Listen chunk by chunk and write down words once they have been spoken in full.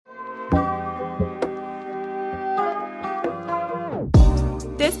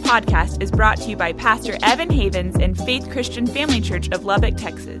podcast is brought to you by Pastor Evan Havens and Faith Christian Family Church of Lubbock,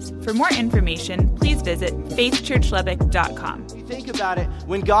 Texas. For more information, please visit faithchurchlubbock.com. If you think about it,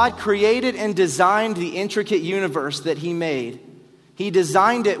 when God created and designed the intricate universe that He made, He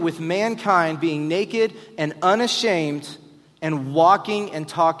designed it with mankind being naked and unashamed and walking and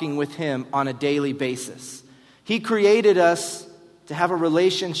talking with Him on a daily basis. He created us to have a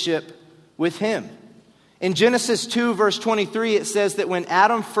relationship with Him. In Genesis 2, verse 23, it says that when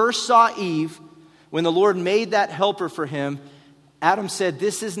Adam first saw Eve, when the Lord made that helper for him, Adam said,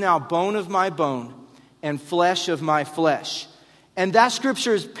 "This is now bone of my bone and flesh of my flesh." And that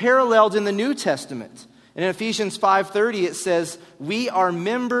scripture is paralleled in the New Testament. In Ephesians 5:30, it says, "We are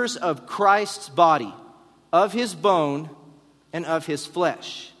members of Christ's body, of His bone and of His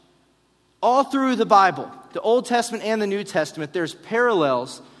flesh." All through the Bible, the Old Testament and the New Testament, there's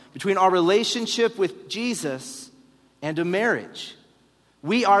parallels between our relationship with Jesus and a marriage.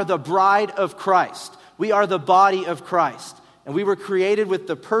 We are the bride of Christ. We are the body of Christ. And we were created with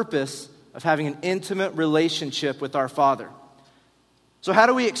the purpose of having an intimate relationship with our Father. So how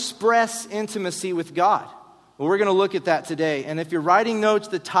do we express intimacy with God? Well, we're going to look at that today. And if you're writing notes,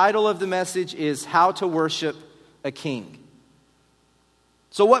 the title of the message is How to Worship a King.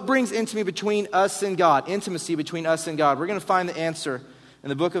 So what brings intimacy between us and God? Intimacy between us and God. We're going to find the answer in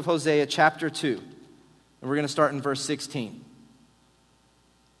the book of Hosea, chapter 2. And we're going to start in verse 16.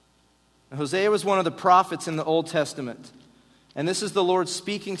 And Hosea was one of the prophets in the Old Testament. And this is the Lord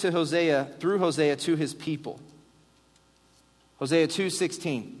speaking to Hosea, through Hosea, to His people. Hosea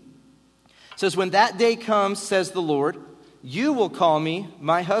 2:16. It says, "When that day comes, says the Lord, you will call me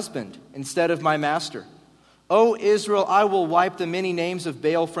my husband instead of my master. O Israel, I will wipe the many names of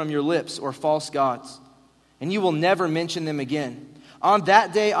Baal from your lips, or false gods, and you will never mention them again. On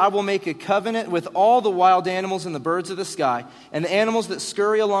that day I will make a covenant with all the wild animals and the birds of the sky, and the animals that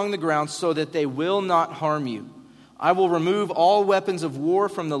scurry along the ground, so that they will not harm you. I will remove all weapons of war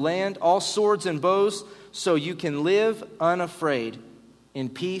from the land, all swords and bows, so you can live unafraid in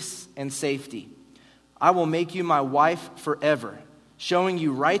peace and safety. I will make you my wife forever, showing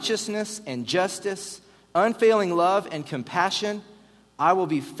you righteousness and justice, unfailing love and compassion. I will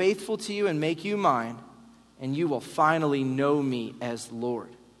be faithful to you and make you mine, and you will finally know me as Lord."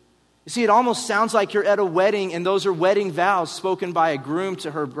 You see, it almost sounds like you're at a wedding, and those are wedding vows spoken by a groom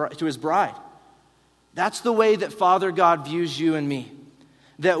to his bride. That's the way that Father God views you and me.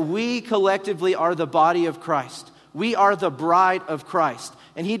 That we collectively are the body of Christ. We are the bride of Christ.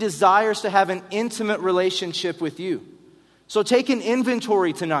 And He desires to have an intimate relationship with you. So take an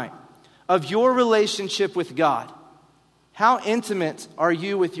inventory tonight of your relationship with God. How intimate are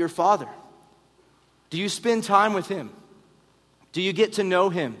you with your Father? Do you spend time with Him? Do you get to know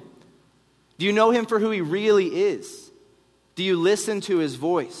Him? Do you know Him for who He really is? Do you listen to His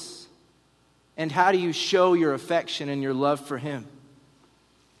voice? And how do you show your affection and your love for Him?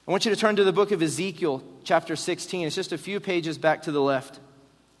 I want you to turn to the book of Ezekiel, chapter 16. It's just a few pages back to the left.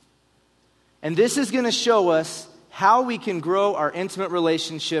 And this is going to show us how we can grow our intimate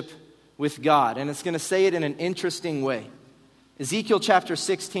relationship with God. And it's going to say it in an interesting way. Ezekiel chapter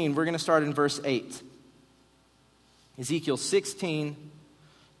 16, we're going to start in verse 8. Ezekiel 16,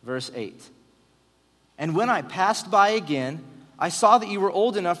 verse 8. "And when I passed by again, I saw that you were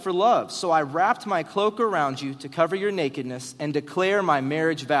old enough for love. So I wrapped my cloak around you to cover your nakedness and declare my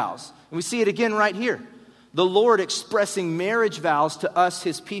marriage vows." And we see it again right here. The Lord expressing marriage vows to us,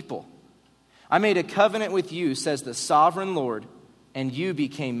 His people. "I made a covenant with you, says the sovereign Lord, and you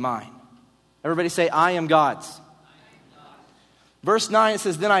became mine." Everybody say, "I am God's." Verse 9, it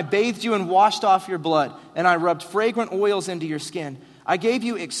says, "Then I bathed you and washed off your blood, and I rubbed fragrant oils into your skin. I gave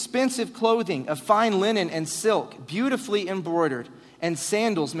you expensive clothing of fine linen and silk, beautifully embroidered, and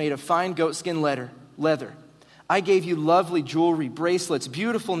sandals made of fine goatskin leather. I gave you lovely jewelry, bracelets,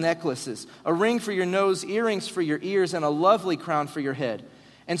 beautiful necklaces, a ring for your nose, earrings for your ears, and a lovely crown for your head.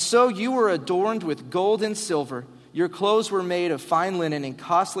 And so you were adorned with gold and silver. Your clothes were made of fine linen and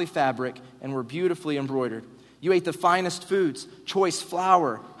costly fabric, and were beautifully embroidered. You ate the finest foods, choice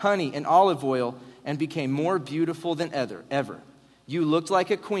flour, honey, and olive oil, and became more beautiful than ever. You looked like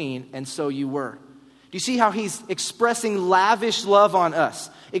a queen, and so you were." Do you see how He's expressing lavish love on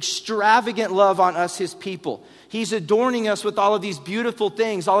us, extravagant love on us, His people? He's adorning us with all of these beautiful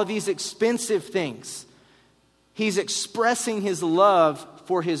things, all of these expensive things. He's expressing His love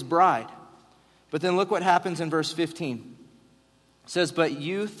for His bride. But then look what happens in verse 15. It says, "But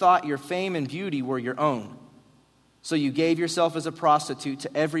you thought your fame and beauty were your own. So you gave yourself as a prostitute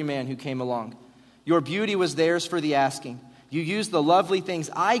to every man who came along. Your beauty was theirs for the asking. You used the lovely things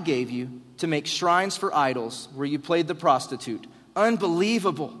I gave you to make shrines for idols, where you played the prostitute,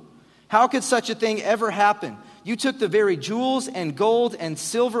 Unbelievable. How could such a thing ever happen? You took the very jewels and gold and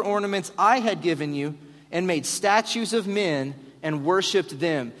silver ornaments I had given you and made statues of men and worshipped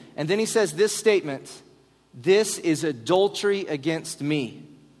them. And then he says this statement, this is adultery against me.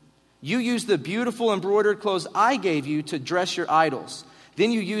 You used the beautiful embroidered clothes I gave you to dress your idols.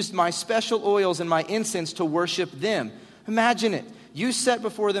 Then you used my special oils and my incense to worship them. Imagine it. You set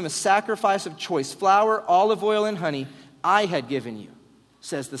before them a sacrifice of choice flour, olive oil, and honey I had given you,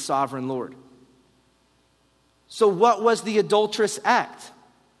 says the sovereign Lord. So what was the adulterous act?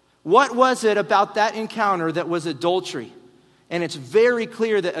 What was it about that encounter that was adultery? And it's very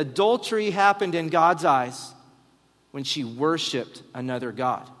clear that adultery happened in God's eyes when she worshiped another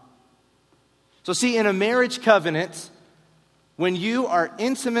god. So see, in a marriage covenant, when you are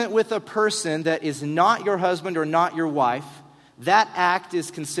intimate with a person that is not your husband or not your wife, that act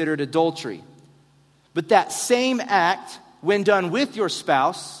is considered adultery. But that same act, when done with your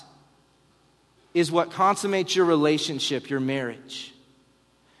spouse, is what consummates your relationship, your marriage.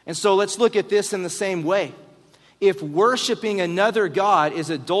 And so let's look at this in the same way. If worshiping another god is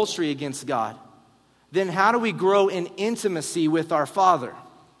adultery against God, then how do we grow in intimacy with our Father?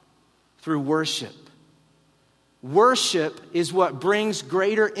 Through worship. Worship is what brings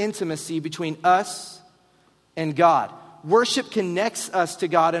greater intimacy between us and God. Worship connects us to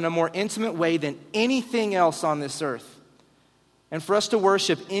God in a more intimate way than anything else on this earth. And for us to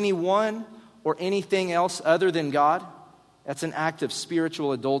worship anyone or anything else other than God, that's an act of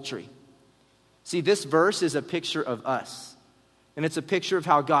spiritual adultery. See, this verse is a picture of us. And it's a picture of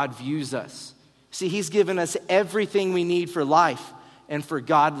how God views us. See, He's given us everything we need for life and for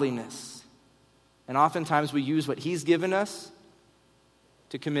godliness. And oftentimes we use what He's given us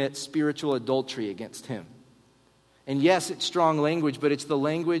to commit spiritual adultery against Him. And yes, it's strong language, but it's the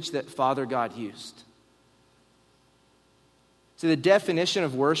language that Father God used. So the definition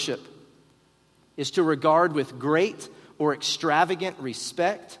of worship is to regard with great or extravagant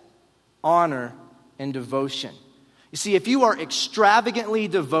respect, honor, and devotion. You see, if you are extravagantly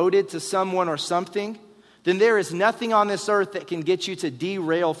devoted to someone or something, then there is nothing on this earth that can get you to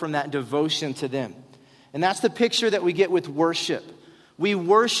derail from that devotion to them. And that's the picture that we get with worship. We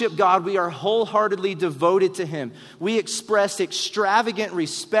worship God. We are wholeheartedly devoted to Him. We express extravagant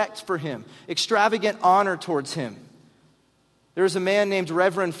respect for Him, extravagant honor towards Him. There's a man named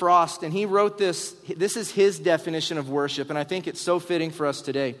Reverend Frost, and he wrote this. This is his definition of worship, and I think it's so fitting for us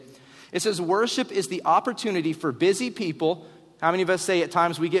today. It says, worship is the opportunity for busy people, how many of us say at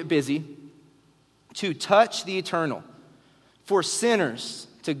times we get busy, to touch the eternal, for sinners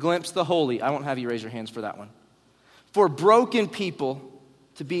to glimpse the holy. I won't have you raise your hands for that one. For broken people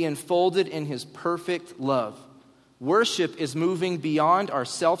to be enfolded in His perfect love. Worship is moving beyond our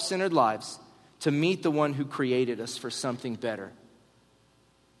self-centered lives to meet the one who created us for something better.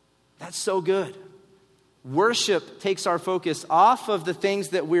 That's so good. Worship takes our focus off of the things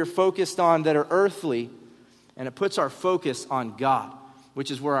that we're focused on that are earthly, and it puts our focus on God,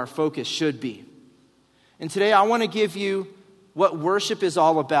 which is where our focus should be. And today I want to give you what worship is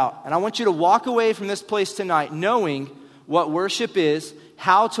all about. And I want you to walk away from this place tonight knowing what worship is,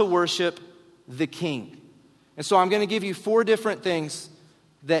 how to worship the King. And so I'm going to give you 4 different things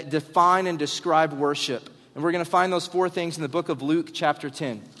that define and describe worship. And we're going to find those 4 things in the book of Luke chapter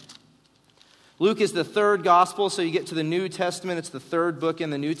 10. Luke is the 3rd gospel, so you get to the New Testament. It's the 3rd book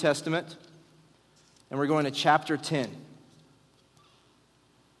in the New Testament. And we're going to chapter 10.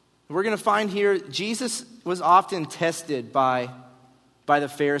 We're going to find here, Jesus was often tested by the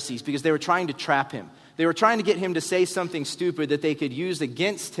Pharisees because they were trying to trap Him. They were trying to get Him to say something stupid that they could use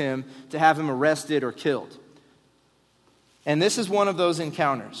against Him to have Him arrested or killed. And this is one of those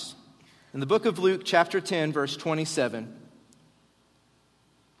encounters. In the book of Luke, chapter 10, verse 27,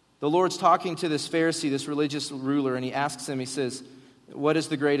 the Lord's talking to this Pharisee, this religious ruler, and He asks him, He says, "What is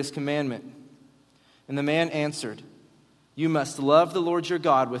the greatest commandment?" And the man answered, "You must love the Lord your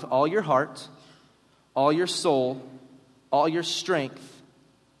God with all your heart, all your soul, all your strength,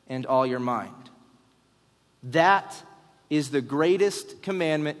 and all your mind." That is the greatest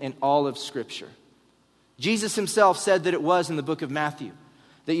commandment in all of Scripture. Jesus Himself said that it was in the book of Matthew,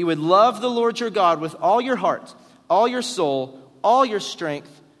 that you would love the Lord your God with all your heart, all your soul, all your strength,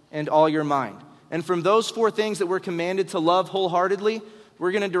 and all your mind. And from those 4 things that we're commanded to love wholeheartedly,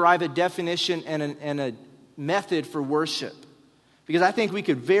 we're going to derive a definition and a method for worship. Because I think we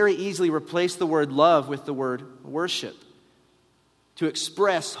could very easily replace the word love with the word worship. To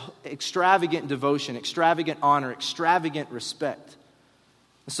express extravagant devotion, extravagant honor, extravagant respect.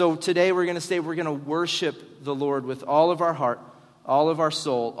 So today we're going to say we're going to worship the Lord with all of our heart, all of our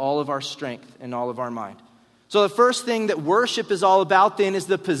soul, all of our strength, and all of our mind. So the first thing that worship is all about then is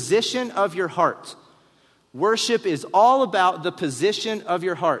the position of your heart. Worship is all about the position of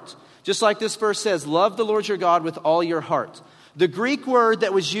your heart. Just like this verse says, love the Lord your God with all your heart. The Greek word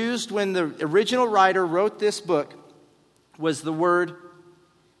that was used when the original writer wrote this book was the word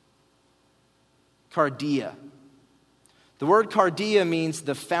cardia. The word cardia means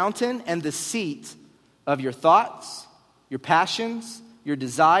the fountain and the seat of your thoughts, your passions, your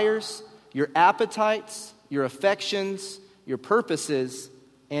desires, your appetites, your affections, your purposes,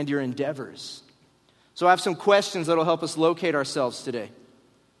 and your endeavors. So I have some questions that will help us locate ourselves today.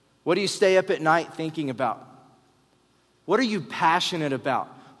 What do you stay up at night thinking about? What are you passionate about?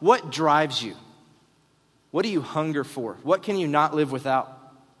 What drives you? What do you hunger for? What can you not live without?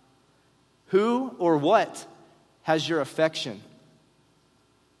 Who or what has your affection?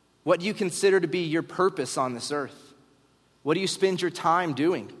 What do you consider to be your purpose on this earth? What do you spend your time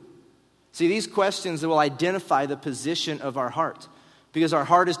doing? See, these questions will identify the position of our heart, because our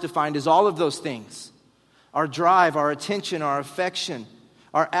heart is defined as all of those things. Our drive, our attention, our affection,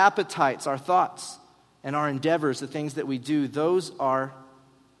 our appetites, our thoughts, and our endeavors, the things that we do, those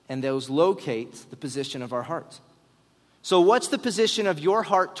locate the position of our heart. So what's the position of your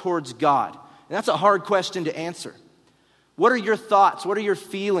heart towards God? And that's a hard question to answer. What are your thoughts? What are your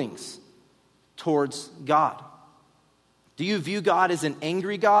feelings towards God? Do you view God as an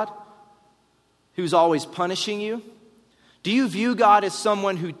angry God who's always punishing you? Do you view God as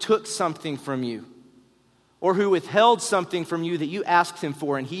someone who took something from you, or who withheld something from you that you asked him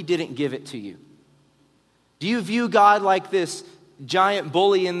for and he didn't give it to you? Do you view God like this giant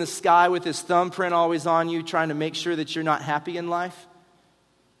bully in the sky with his thumbprint always on you, trying to make sure that you're not happy in life?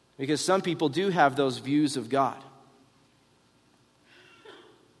 Because some people do have those views of God.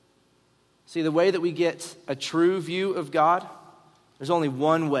 See, the way that we get a true view of God, there's only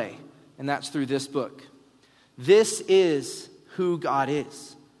one way, and that's through this book. This is who God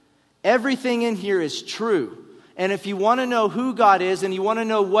is. Everything in here is true. And if you want to know who God is, and you want to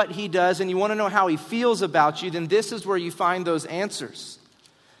know what he does, and you want to know how he feels about you, then this is where you find those answers.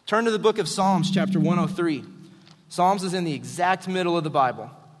 Turn to the book of Psalms, chapter 103. Psalms is in the exact middle of the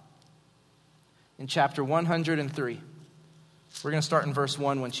Bible. In chapter 103. We're going to start in verse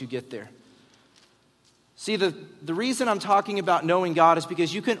 1 once you get there. See, the reason I'm talking about knowing God is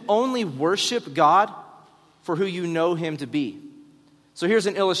because you can only worship God for who you know him to be. So here's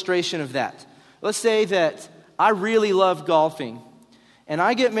an illustration of that. Let's say that I really love golfing, and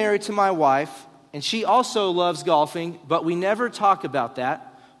I get married to my wife, and she also loves golfing, but we never talk about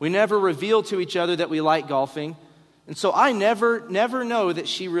that. We never reveal to each other that we like golfing, and so I never know that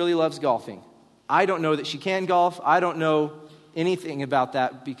she really loves golfing. I don't know that she can golf. I don't know anything about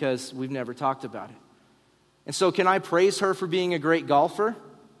that because we've never talked about it. And so can I praise her for being a great golfer?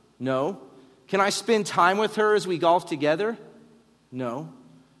 No. Can I spend time with her as we golf together? No,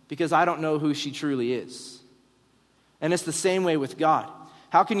 because I don't know who she truly is. And it's the same way with God.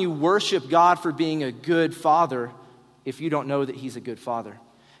 How can you worship God for being a good father if you don't know that he's a good father?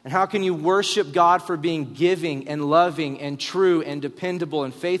 And how can you worship God for being giving and loving and true and dependable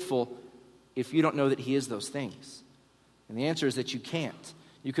and faithful if you don't know that he is those things? And the answer is that you can't.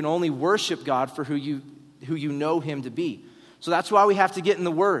 You can only worship God for who you know him to be. So that's why we have to get in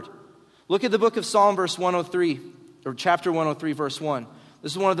the Word. Look at the book of Psalm, verse 103, or chapter 103, verse 1.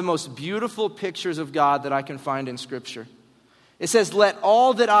 This is one of the most beautiful pictures of God that I can find in Scripture. It says, "Let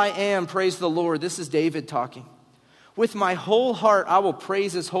all that I am praise the Lord." This is David talking. "With my whole heart I will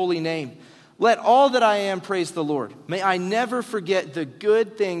praise his holy name. Let all that I am praise the Lord. May I never forget the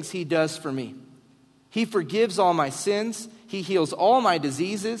good things he does for me. He forgives all my sins. He heals all my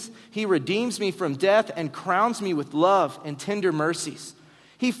diseases. He redeems me from death and crowns me with love and tender mercies.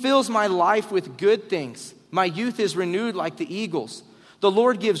 He fills my life with good things. My youth is renewed like the eagles. The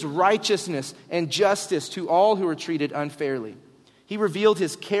Lord gives righteousness and justice to all who are treated unfairly. He revealed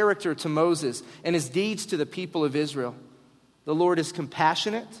his character to Moses and his deeds to the people of Israel. The Lord is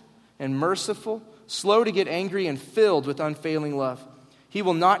compassionate and merciful, slow to get angry and filled with unfailing love. He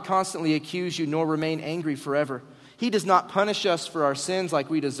will not constantly accuse you nor remain angry forever. He does not punish us for our sins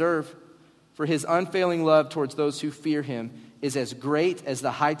like we deserve, for his unfailing love towards those who fear him is as great as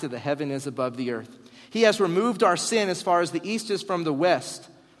the height of the heaven is above the earth. He has removed our sin as far as the east is from the west.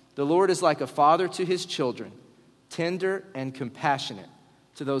 The Lord is like a father to his children, tender and compassionate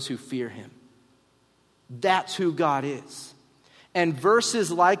to those who fear him." That's who God is. And verses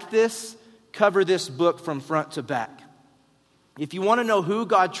like this cover this book from front to back. If you want to know who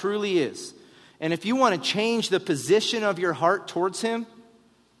God truly is, and if you want to change the position of your heart towards him,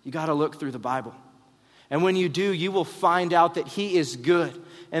 you got to look through the Bible. And when you do, you will find out that he is good.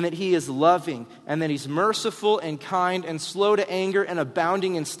 and that he is loving, and that he's merciful and kind and slow to anger and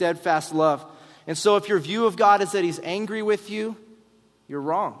abounding in steadfast love. And so if your view of God is that he's angry with you, you're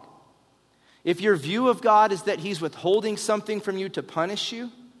wrong. If your view of God is that he's withholding something from you to punish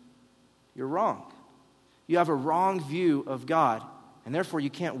you, you're wrong. You have a wrong view of God, and therefore you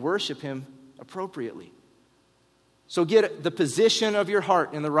can't worship him appropriately. So get the position of your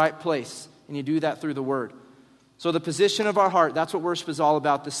heart in the right place, and you do that through the Word. So the position of our heart, that's what worship is all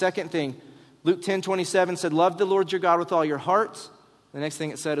about. The second thing, Luke 10:27 said, love the Lord your God with all your heart. The next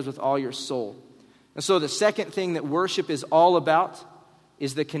thing it said is with all your soul. And so the second thing that worship is all about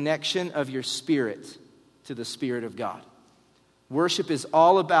is the connection of your spirit to the Spirit of God. Worship is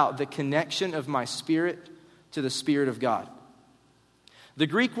all about the connection of my spirit to the Spirit of God. The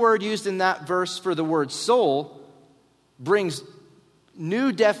Greek word used in that verse for the word soul brings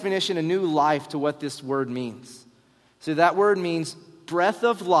new definition, a new life to what this word means. So that word means breath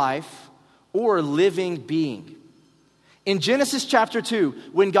of life or living being. In Genesis chapter 2,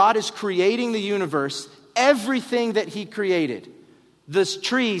 when God is creating the universe, everything that he created, the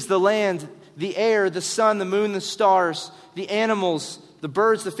trees, the land, the air, the sun, the moon, the stars, the animals, the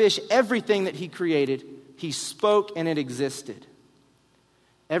birds, the fish, everything that he created, he spoke and it existed.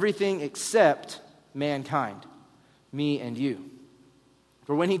 Everything except mankind, me and you.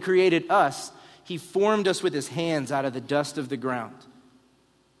 For when he created us, he formed us with his hands out of the dust of the ground.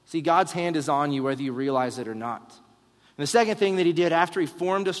 See, God's hand is on you whether you realize it or not. And the second thing that he did after he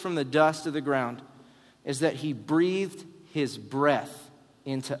formed us from the dust of the ground is that he breathed his breath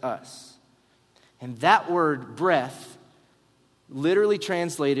into us. And that word breath, literally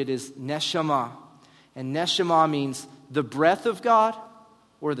translated, is neshama. And neshama means the breath of God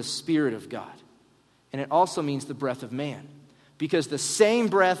or the Spirit of God. And it also means the breath of man. Because the same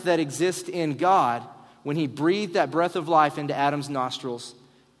breath that exists in God, when he breathed that breath of life into Adam's nostrils,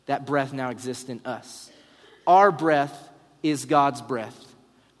 that breath now exists in us. Our breath is God's breath.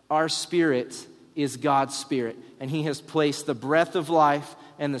 Our spirit is God's spirit. And he has placed the breath of life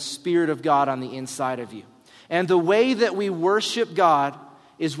and the Spirit of God on the inside of you. And the way that we worship God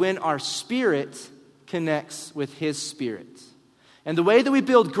is when our spirit connects with his spirit. And the way that we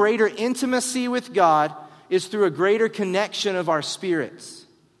build greater intimacy with God is through a greater connection of our spirits.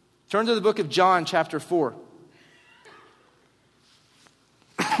 Turn to the book of John, chapter 4.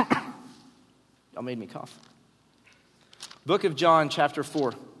 Y'all made me cough. Book of John, chapter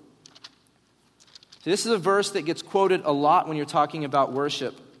 4. So this is a verse that gets quoted a lot when you're talking about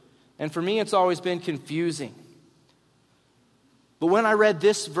worship. And for me, it's always been confusing. But when I read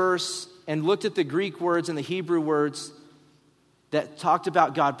this verse and looked at the Greek words and the Hebrew words that talked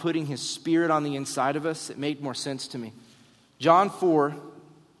about God putting his Spirit on the inside of us, it made more sense to me. John 4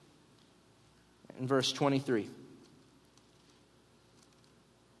 and verse 23.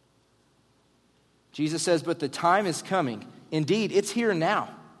 Jesus says, but the time is coming. Indeed, it's here now,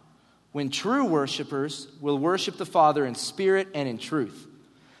 when true worshipers will worship the Father in spirit and in truth.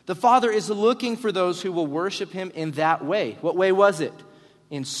 The Father is looking for those who will worship him in that way. What way was it?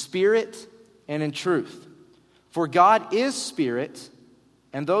 In spirit and in truth. For God is spirit,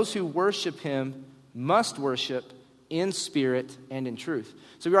 and those who worship him must worship in spirit and in truth.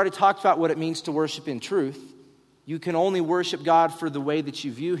 So we already talked about what it means to worship in truth. You can only worship God for the way that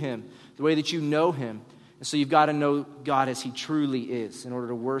you view him, the way that you know him. And so you've got to know God as he truly is in order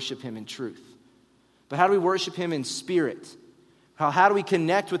to worship him in truth. But how do we worship him in spirit? How do we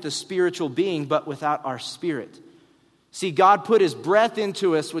connect with the spiritual being but without our spirit? See, God put his breath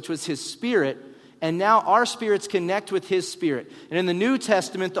into us, which was his spirit, and now our spirits connect with his Spirit. And in the New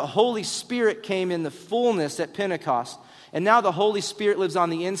Testament, the Holy Spirit came in the fullness at Pentecost. And now the Holy Spirit lives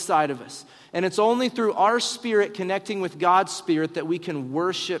on the inside of us. And it's only through our spirit connecting with God's Spirit that we can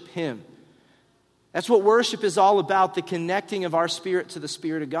worship him. That's what worship is all about, the connecting of our spirit to the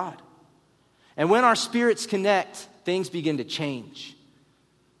Spirit of God. And when our spirits connect, things begin to change.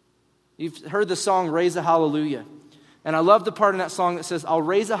 You've heard the song, Raise a Hallelujah. And I love the part in that song that says, I'll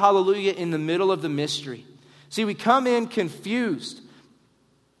raise a hallelujah in the middle of the mystery. See, we come in confused,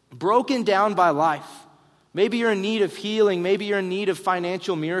 broken down by life. Maybe you're in need of healing. Maybe you're in need of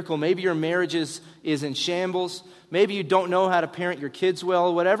financial miracle. Maybe your marriage is in shambles. Maybe you don't know how to parent your kids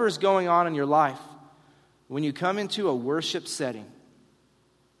well. Whatever is going on in your life. When you come into a worship setting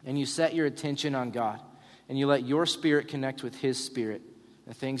and you set your attention on God and you let your spirit connect with his spirit,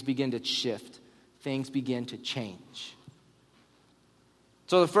 and things begin to shift. Things begin to change.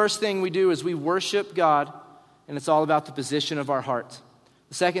 So the first thing we do is we worship God, and it's all about the position of our heart.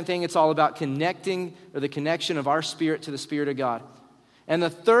 The second thing, it's all about connecting, or the connection of our spirit to the Spirit of God. And the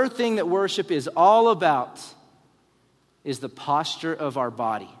third thing that worship is all about is the posture of our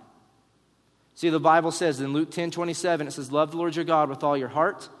body. See, the Bible says in Luke 10:27, it says, love the Lord your God with all your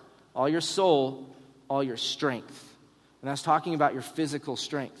heart, all your soul, all your strength. And that's talking about your physical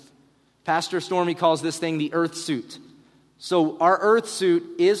strength. Pastor Stormy calls this thing the earth suit. So our earth suit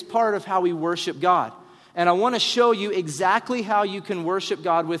is part of how we worship God. And I want to show you exactly how you can worship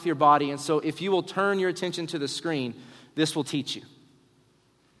God with your body. And so if you will turn your attention to the screen, this will teach you.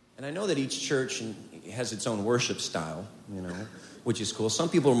 And I know that each church has its own worship style, which is cool. Some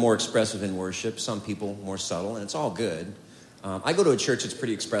people are more expressive in worship, some people more subtle, and it's all good. I go to a church that's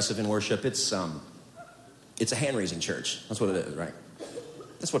pretty expressive in worship. It's a hand-raising church. That's what it is, right?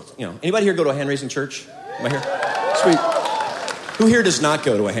 That's what, Anybody here go to a hand-raising church? Am I here? Sweet. Who here does not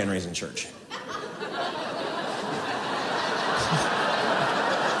go to a hand-raising church?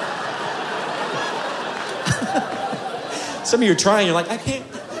 Some of you are trying, you're like, I can't.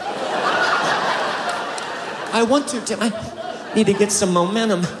 I want to, Tim. I need to get some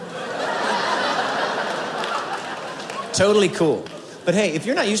momentum. Totally cool. But hey, if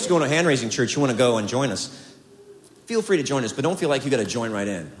you're not used to going to a hand-raising church, you want to go and join us, feel free to join us, but don't feel like you got to join right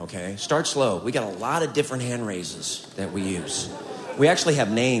in, okay? Start slow. We got a lot of different hand raises that we use. We actually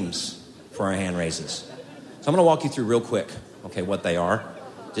have names for our hand raises. So I'm going to walk you through real quick, okay, what they are,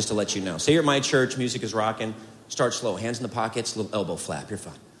 just to let you know. Say you're at my church, music is rocking. Start slow. Hands in the pockets, little elbow flap. You're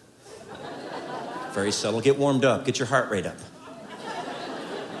fine. Very subtle. Get warmed up. Get your heart rate up.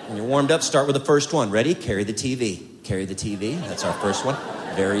 When you're warmed up, start with the first one. Ready? Carry the TV. Carry the TV. That's our first one.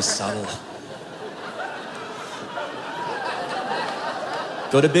 Very subtle.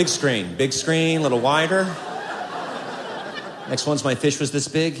 Go to big screen. Big screen, a little wider. Next one's my fish was this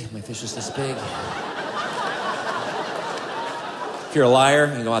big. My fish was this big. If you're a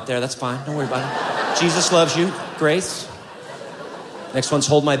liar, you go out there, that's fine. Don't worry about it. Jesus loves you. Grace. Next one's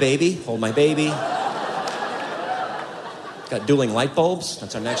hold my baby. Hold my baby. Got dueling light bulbs.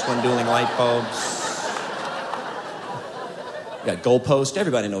 That's our next one, dueling light bulbs. We got goalpost.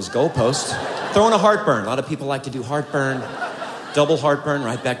 Everybody knows goalpost. Throwing a heartburn. A lot of people like to do heartburn. Double heartburn,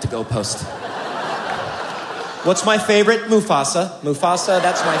 right back to goalpost. What's my favorite? Mufasa. Mufasa,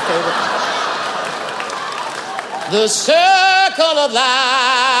 that's my favorite. The circle of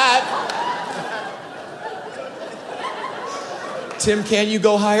life. Tim, can you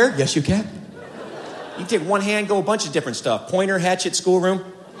go higher? Yes, you can. You can take one hand, go a bunch of different stuff. Pointer, hatchet, schoolroom.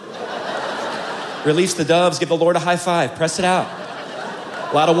 Release the doves, give the Lord a high five, press it out.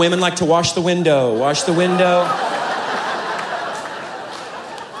 A lot of women like to wash the window. Wash the window.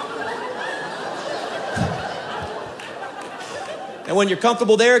 And when you're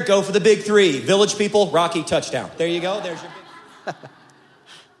comfortable there, go for the big three. Village people, Rocky, touchdown. There you go. There's your big...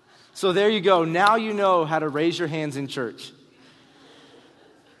 So there you go. Now you know how to raise your hands in church.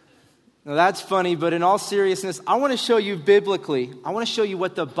 Now that's funny, but in all seriousness, I want to show you biblically, I want to show you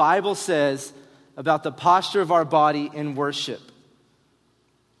what the Bible says about the posture of our body in worship.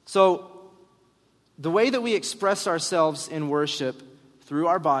 So the way that we express ourselves in worship through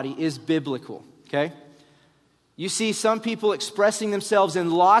our body is biblical, okay? You see some people expressing themselves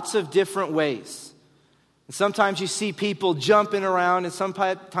in lots of different ways. And sometimes you see people jumping around, and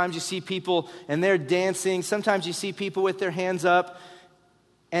sometimes you see people and they're dancing. Sometimes you see people with their hands up.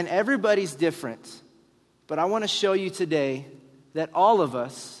 And everybody's different. But I want to show you today that all of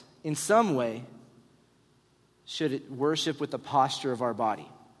us, in some way, should worship with the posture of our body.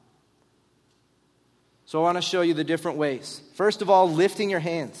 So I want to show you the different ways. First of all, lifting your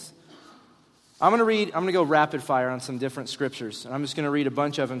hands. I'm going to go rapid fire on some different scriptures. And I'm just going to read a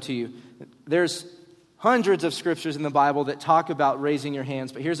bunch of them to you. There's hundreds of scriptures in the Bible that talk about raising your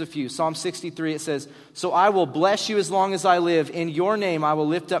hands, but here's a few. Psalm 63, it says, "So I will bless you as long as I live. In your name I will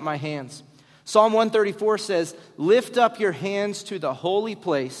lift up my hands." Psalm 134 says, "Lift up your hands to the holy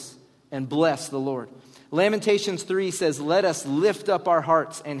place and bless the Lord." Lamentations 3 says, "Let us lift up our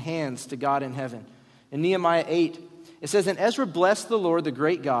hearts and hands to God in heaven." In Nehemiah 8, it says, "And Ezra blessed the Lord, the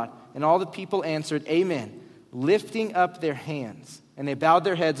great God, and all the people answered, 'Amen,' lifting up their hands. And they bowed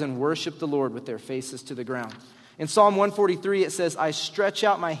their heads and worshiped the Lord with their faces to the ground." In Psalm 143, it says, "I stretch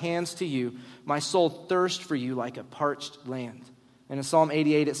out my hands to you. My soul thirsts for you like a parched land." And in Psalm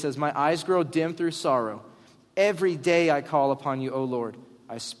 88, it says, "My eyes grow dim through sorrow. Every day I call upon you, O Lord.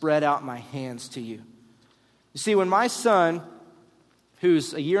 I spread out my hands to you." You see, when my son,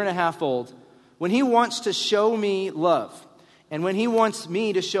 who's 1.5 years old, when he wants to show me love, and when he wants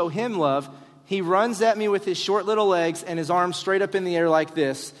me to show him love, he runs at me with his short little legs and his arms straight up in the air like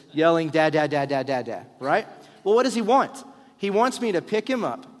this, yelling, "Dad, dad, dad, dad, dad, dad," right? Well, what does he want? He wants me to pick him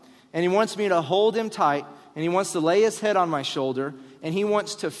up, and he wants me to hold him tight, and he wants to lay his head on my shoulder, and he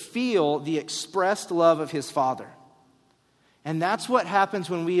wants to feel the expressed love of his father. And that's what happens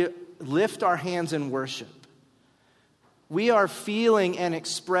when we lift our hands in worship. We are feeling and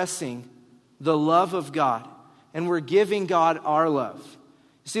expressing the love of God, and we're giving God our love.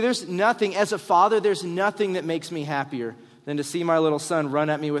 See, there's nothing, as a father, there's nothing that makes me happier than to see my little son run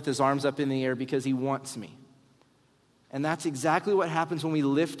at me with his arms up in the air because he wants me. And that's exactly what happens when we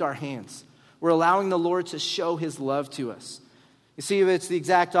lift our hands. We're allowing the Lord to show his love to us. You see, it's the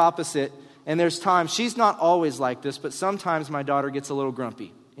exact opposite. And there's times, she's not always like this, but sometimes my daughter gets a little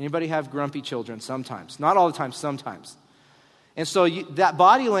grumpy. Anybody have grumpy children? Sometimes. Not all the time, sometimes. And so that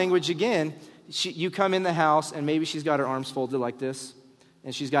body language, again, you come in the house and maybe she's got her arms folded like this.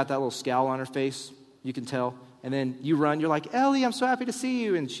 And she's got that little scowl on her face. You can tell. And then you run. You're like, Ellie, I'm so happy to see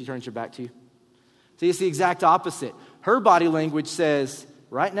you. And she turns her back to you. See, it's the exact opposite. Her body language says,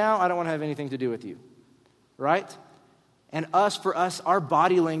 right now, I don't want to have anything to do with you. Right? And for us, our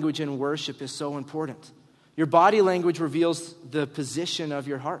body language in worship is so important. Your body language reveals the position of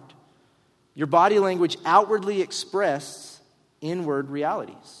your heart. Your body language outwardly expresses inward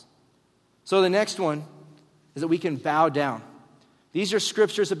realities. So the next one is that we can bow down. These are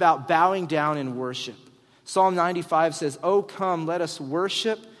scriptures about bowing down in worship. Psalm 95 says, "Oh, come, let us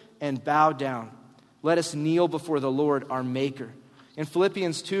worship and bow down. Let us kneel before the Lord, our Maker." In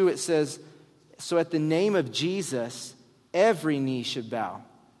Philippians 2, it says, "So at the name of Jesus, every knee should bow,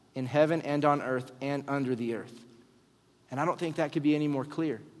 in heaven and on earth and under the earth." And I don't think that could be any more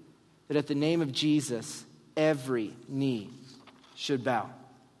clear, that at the name of Jesus, every knee should bow.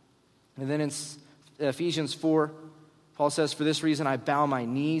 And then in Ephesians 4, Paul says, "For this reason I bow my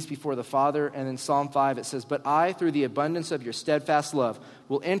knees before the Father." And in Psalm 5 it says, "But I, through the abundance of your steadfast love,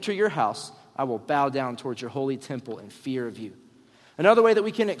 will enter your house. I will bow down towards your holy temple in fear of you." Another way that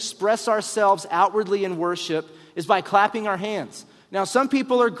we can express ourselves outwardly in worship is by clapping our hands. Now, some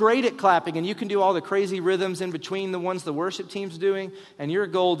people are great at clapping, and you can do all the crazy rhythms in between the ones the worship team's doing, and you're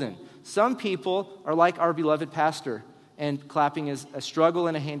golden. Some people are like our beloved pastor, and clapping is a struggle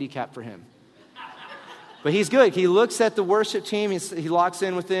and a handicap for him. But he's good. He looks at the worship team, he locks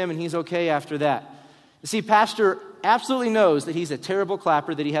in with them, and he's okay after that. You see, pastor absolutely knows that he's a terrible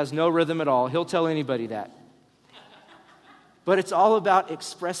clapper, that he has no rhythm at all. He'll tell anybody that. But it's all about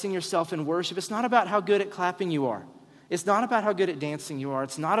expressing yourself in worship. It's not about how good at clapping you are. It's not about how good at dancing you are.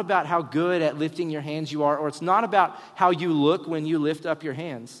 It's not about how good at lifting your hands you are, or it's not about how you look when you lift up your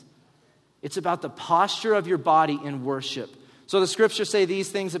hands. It's about the posture of your body in worship. So the scriptures say these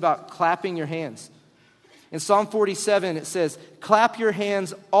things about clapping your hands. In Psalm 47, it says, "Clap your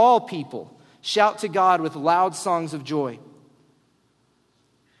hands, all people. Shout to God with loud songs of joy."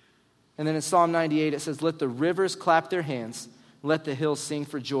 And then in Psalm 98, it says, "Let the rivers clap their hands. Let the hills sing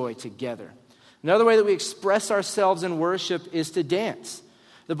for joy together." Another way that we express ourselves in worship is to dance.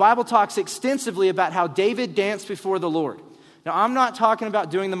 The Bible talks extensively about how David danced before the Lord. Now, I'm not talking about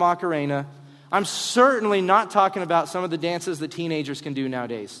doing the Macarena. I'm certainly not talking about some of the dances that teenagers can do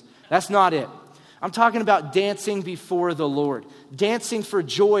nowadays. That's not it. I'm talking about dancing before the Lord. Dancing for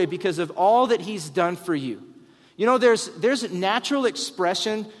joy because of all that he's done for you. You know, there's a natural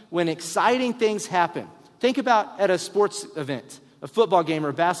expression when exciting things happen. Think about at a sports event, a football game or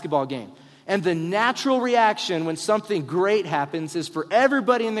a basketball game. And the natural reaction when something great happens is for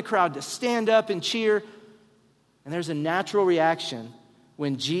everybody in the crowd to stand up and cheer. And there's a natural reaction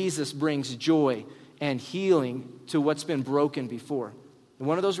when Jesus brings joy and healing to what's been broken before. And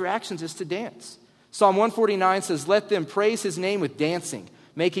one of those reactions is to dance. Psalm 149 says, "Let them praise his name with dancing,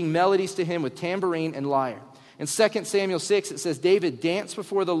 making melodies to him with tambourine and lyre." In 2 Samuel 6, it says, "David danced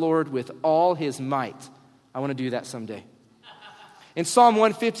before the Lord with all his might." I want to do that someday. In Psalm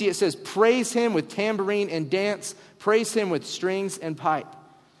 150, it says, "Praise him with tambourine and dance. Praise him with strings and pipe."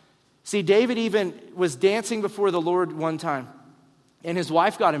 See, David even was dancing before the Lord one time, and his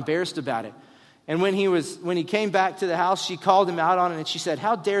wife got embarrassed about it. And when he came back to the house, she called him out on it, and she said,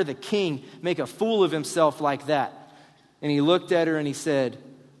 "How dare the king make a fool of himself like that?" And he looked at her and he said,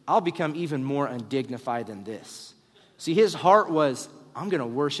 "I'll become even more undignified than this." See, his heart was, I'm going to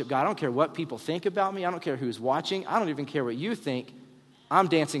worship God. I don't care what people think about me. I don't care who's watching. I don't even care what you think. I'm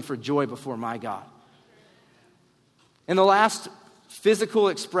dancing for joy before my God. And the last physical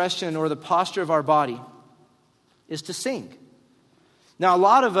expression or the posture of our body is to sing. Now, a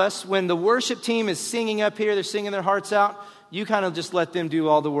lot of us, when the worship team is singing up here, they're singing their hearts out, you kind of just let them do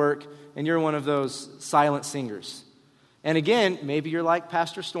all the work, and you're one of those silent singers. And again, maybe you're like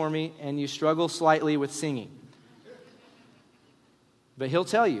Pastor Stormy, and you struggle slightly with singing. But he'll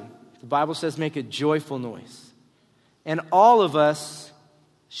tell you, the Bible says make a joyful noise. And all of us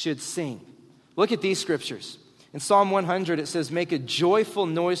should sing. Look at these scriptures. In Psalm 100, it says, "Make a joyful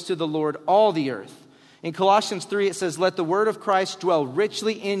noise to the Lord, all the earth. In Colossians 3, it says, let the word of Christ dwell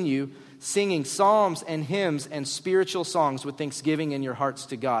richly in you, singing psalms and hymns and spiritual songs with thanksgiving in your hearts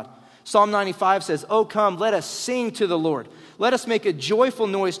to God. Psalm 95 says, oh, come, let us sing to the Lord. Let us make a joyful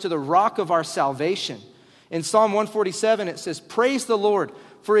noise to the rock of our salvation. In Psalm 147, it says, praise the Lord,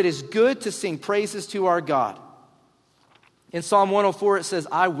 for it is good to sing praises to our God. In Psalm 104, it says,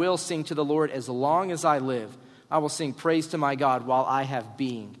 I will sing to the Lord as long as I live. I will sing praise to my God while I have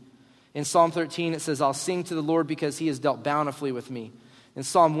being. In Psalm 13, it says, I'll sing to the Lord because he has dealt bountifully with me. In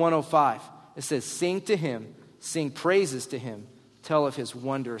Psalm 105, it says, sing to him, sing praises to him, tell of his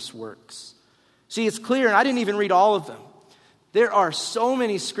wondrous works. See, it's clear, and I didn't even read all of them. There are so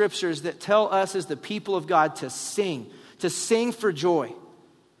many scriptures that tell us as the people of God to sing for joy.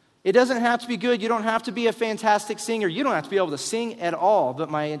 It doesn't have to be good. You don't have to be a fantastic singer. You don't have to be able to sing at all. But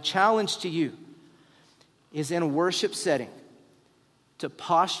my challenge to you is in a worship setting to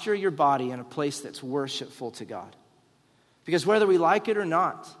posture your body in a place that's worshipful to God. Because whether we like it or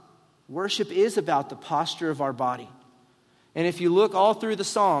not, worship is about the posture of our body. And if you look all through the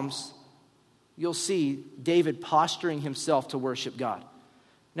Psalms, you'll see David posturing himself to worship God.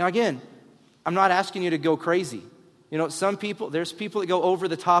 Now again, I'm not asking you to go crazy. You know, there's people that go over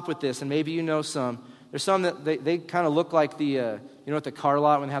the top with this, and maybe you know some. There's some that they kind of look like at the car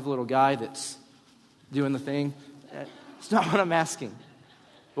lot when they have the little guy that's doing the thing. It's not what I'm asking.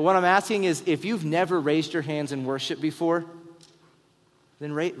 But what I'm asking is, if you've never raised your hands in worship before,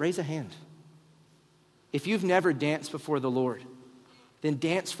 then raise a hand. If you've never danced before the Lord, then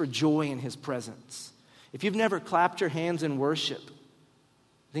dance for joy in his presence. If you've never clapped your hands in worship,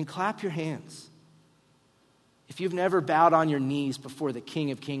 then clap your hands. If you've never bowed on your knees before the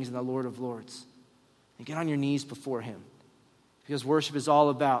King of Kings and the Lord of Lords, then get on your knees before him. Because worship is all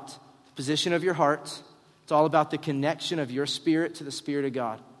about the position of your heart. It's all about the connection of your spirit to the Spirit of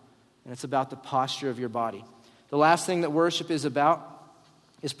God. And it's about the posture of your body. The last thing that worship is about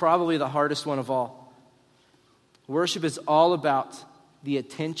is probably the hardest one of all. Worship is all about the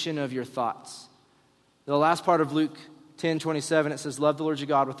attention of your thoughts. The last part of Luke 10:27, it says, love the Lord your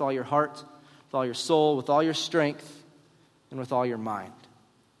God with all your heart, with all your soul, with all your strength, and with all your mind.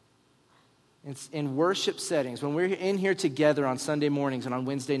 It's in worship settings, when we're in here together on Sunday mornings and on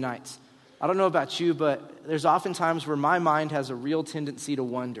Wednesday nights, I don't know about you, but there's often times where my mind has a real tendency to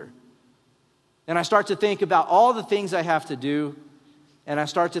wander. And I start to think about all the things I have to do, and I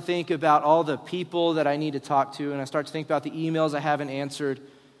start to think about all the people that I need to talk to, and I start to think about the emails I haven't answered,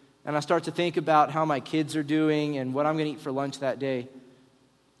 and I start to think about how my kids are doing and what I'm going to eat for lunch that day.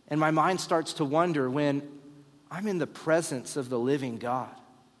 And my mind starts to wander when I'm in the presence of the living God.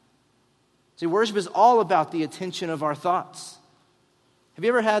 See, worship is all about the attention of our thoughts. Have you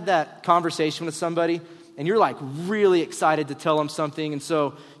ever had that conversation with somebody and you're like really excited to tell them something, and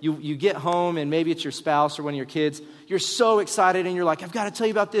so you get home and maybe it's your spouse or one of your kids, you're so excited and you're like, I've got to tell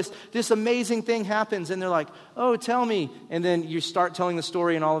you about this amazing thing happens, and they're like, oh, tell me. And then you start telling the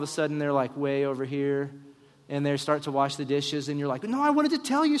story and all of a sudden they're like way over here and they start to wash the dishes and you're like, no, I wanted to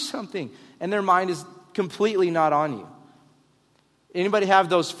tell you something, and their mind is completely not on you. Anybody have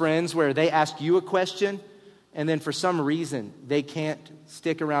those friends where they ask you a question and then for some reason they can't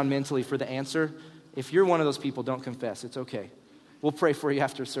stick around mentally for the answer? If you're one of those people, don't confess. It's okay. We'll pray for you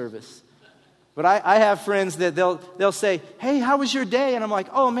after service. But I have friends that they'll say, hey, how was your day? And I'm like,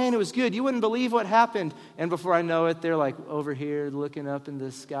 oh man, it was good. You wouldn't believe what happened. And before I know it, they're like over here looking up in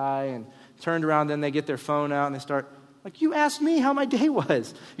the sky and turned around. Then they get their phone out and they start, like, you asked me how my day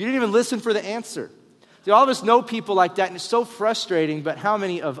was. You didn't even listen for the answer. See, all of us know people like that, and it's so frustrating, but how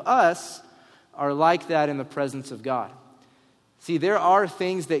many of us are like that in the presence of God? See, there are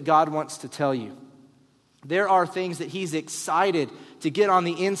things that God wants to tell you. There are things that he's excited to get on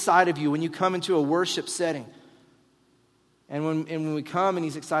the inside of you when you come into a worship setting. And when we come and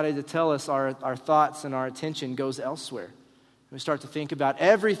he's excited to tell us, our thoughts and our attention goes elsewhere. We start to think about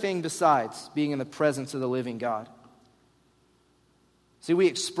everything besides being in the presence of the living God. See, we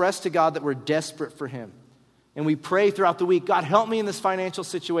express to God that we're desperate for him. And we pray throughout the week, God, help me in this financial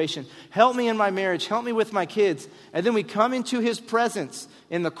situation. Help me in my marriage. Help me with my kids. And then we come into his presence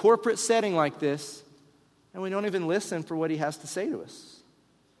in the corporate setting like this, and we don't even listen for what he has to say to us.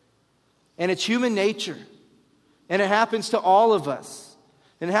 And it's human nature. And it happens to all of us.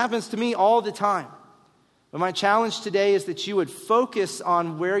 And it happens to me all the time. But my challenge today is that you would focus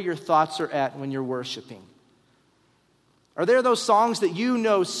on where your thoughts are at when you're worshiping. Are there those songs that you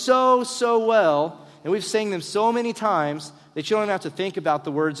know so well, and we've sang them so many times that you don't have to think about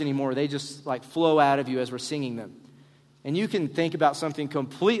the words anymore? They just like flow out of you as we're singing them. And you can think about something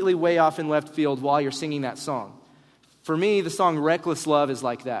completely way off in left field while you're singing that song. For me, the song Reckless Love is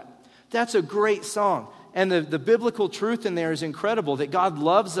like that. That's a great song. And the biblical truth in there is incredible, that God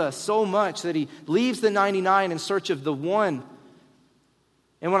loves us so much that he leaves the 99 in search of the one.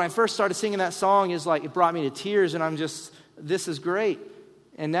 And when I first started singing that song, it brought me to tears, and this is great.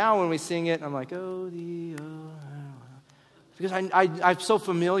 And now when we sing it, I'm like, because I'm so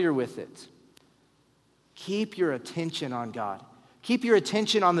familiar with it. Keep your attention on God. Keep your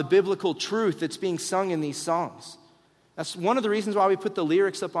attention on the biblical truth that's being sung in these songs. That's one of the reasons why we put the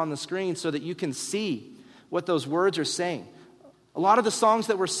lyrics up on the screen, so that you can see what those words are saying. A lot of the songs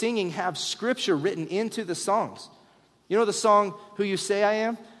that we're singing have scripture written into the songs. You know the song, Who You Say I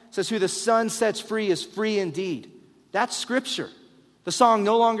Am? It says, who the Son sets free is free indeed. That's scripture. The song,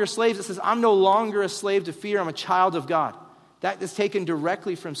 No Longer Slaves, it says, I'm no longer a slave to fear, I'm a child of God. That is taken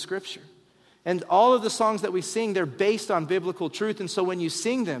directly from scripture. And all of the songs that we sing, they're based on biblical truth. And so when you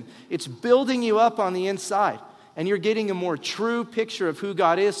sing them, it's building you up on the inside. And you're getting a more true picture of who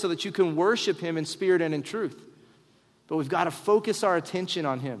God is, so that you can worship him in spirit and in truth. But we've got to focus our attention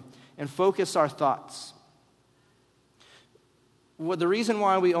on him and focus our thoughts. Well, the reason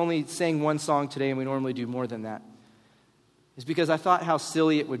why we only sang one song today, and we normally do more than that, is because I thought how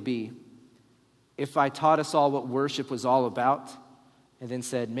silly it would be if I taught us all what worship was all about and then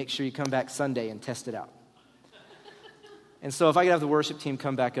said, make sure you come back Sunday and test it out. And so if I could have the worship team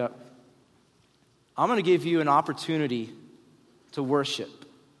come back up, I'm going to give you an opportunity to worship.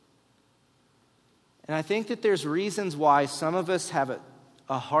 And I think that there's reasons why some of us have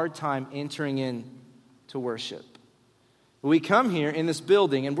a hard time entering in to worship. We come here in this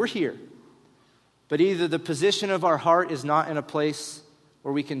building, and we're here. But either the position of our heart is not in a place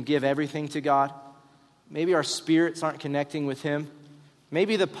where we can give everything to God. Maybe our spirits aren't connecting with him.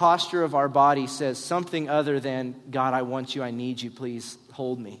 Maybe the posture of our body says something other than, God, I want you, I need you, please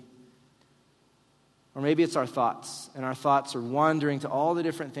hold me. Or maybe it's our thoughts, and our thoughts are wandering to all the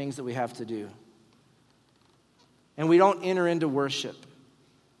different things that we have to do. And we don't enter into worship.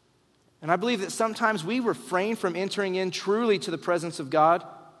 And I believe that sometimes we refrain from entering in truly to the presence of God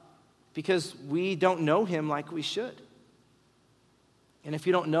because we don't know him like we should. And if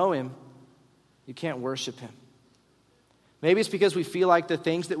you don't know him, you can't worship him. Maybe it's because we feel like the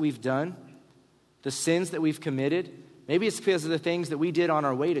things that we've done, the sins that we've committed, maybe it's because of the things that we did on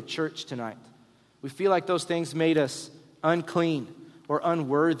our way to church tonight. We feel like those things made us unclean or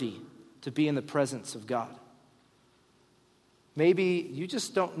unworthy to be in the presence of God. Maybe you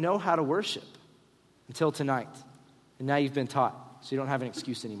just don't know how to worship until tonight, and now you've been taught, so you don't have an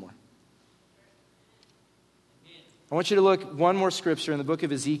excuse anymore. I want you to look one more scripture in the book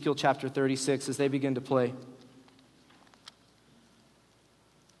of Ezekiel chapter 36 as they begin to play.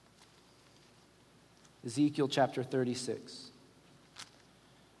 Ezekiel chapter 36.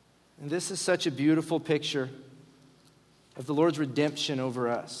 And this is such a beautiful picture of the Lord's redemption over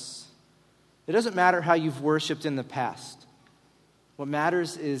us. It doesn't matter how you've worshiped in the past. What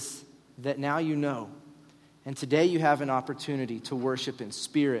matters is that now you know. And today you have an opportunity to worship in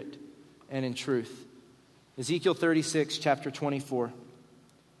spirit and in truth. Ezekiel 36, chapter 24.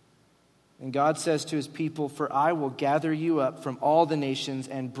 And God says to his people, for I will gather you up from all the nations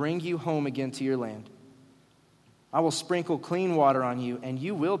and bring you home again to your land. I will sprinkle clean water on you, and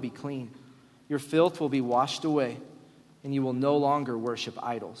you will be clean. Your filth will be washed away, and you will no longer worship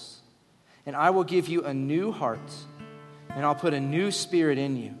idols. And I will give you a new heart, and I'll put a new spirit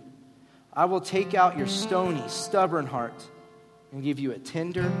in you. I will take out your stony, stubborn heart and give you a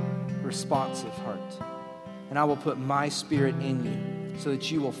tender, responsive heart. And I will put my spirit in you so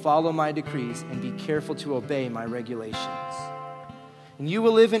that you will follow my decrees and be careful to obey my regulations. And you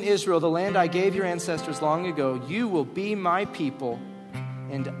will live in Israel, the land I gave your ancestors long ago. You will be my people,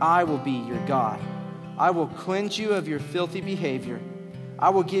 and I will be your God. I will cleanse you of your filthy behavior. I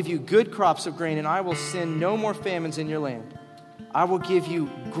will give you good crops of grain, and I will send no more famines in your land. I will give you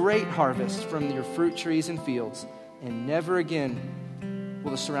great harvest from your fruit trees and fields, and never again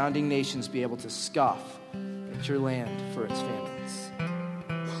will the surrounding nations be able to scoff at your land for its famines.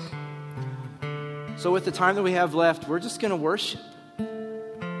 So with the time that we have left, we're just going to worship.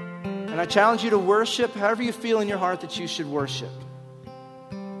 And I challenge you to worship however you feel in your heart that you should worship.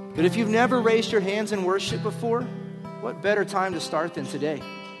 But if you've never raised your hands in worship before, what better time to start than today?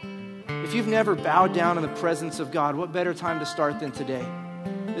 If you've never bowed down in the presence of God, what better time to start than today?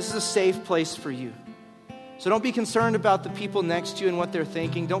 This is a safe place for you. So don't be concerned about the people next to you and what they're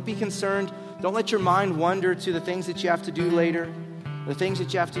thinking. Don't be concerned. Don't let your mind wander to the things that you have to do later, the things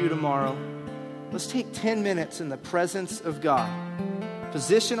that you have to do tomorrow. Let's take 10 minutes in the presence of God.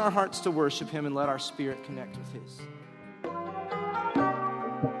 Position our hearts to worship him and let our spirit connect with his.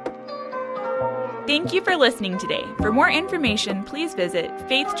 Thank you for listening today. For more information, please visit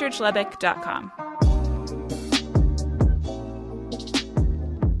faithchurchlubbock.com.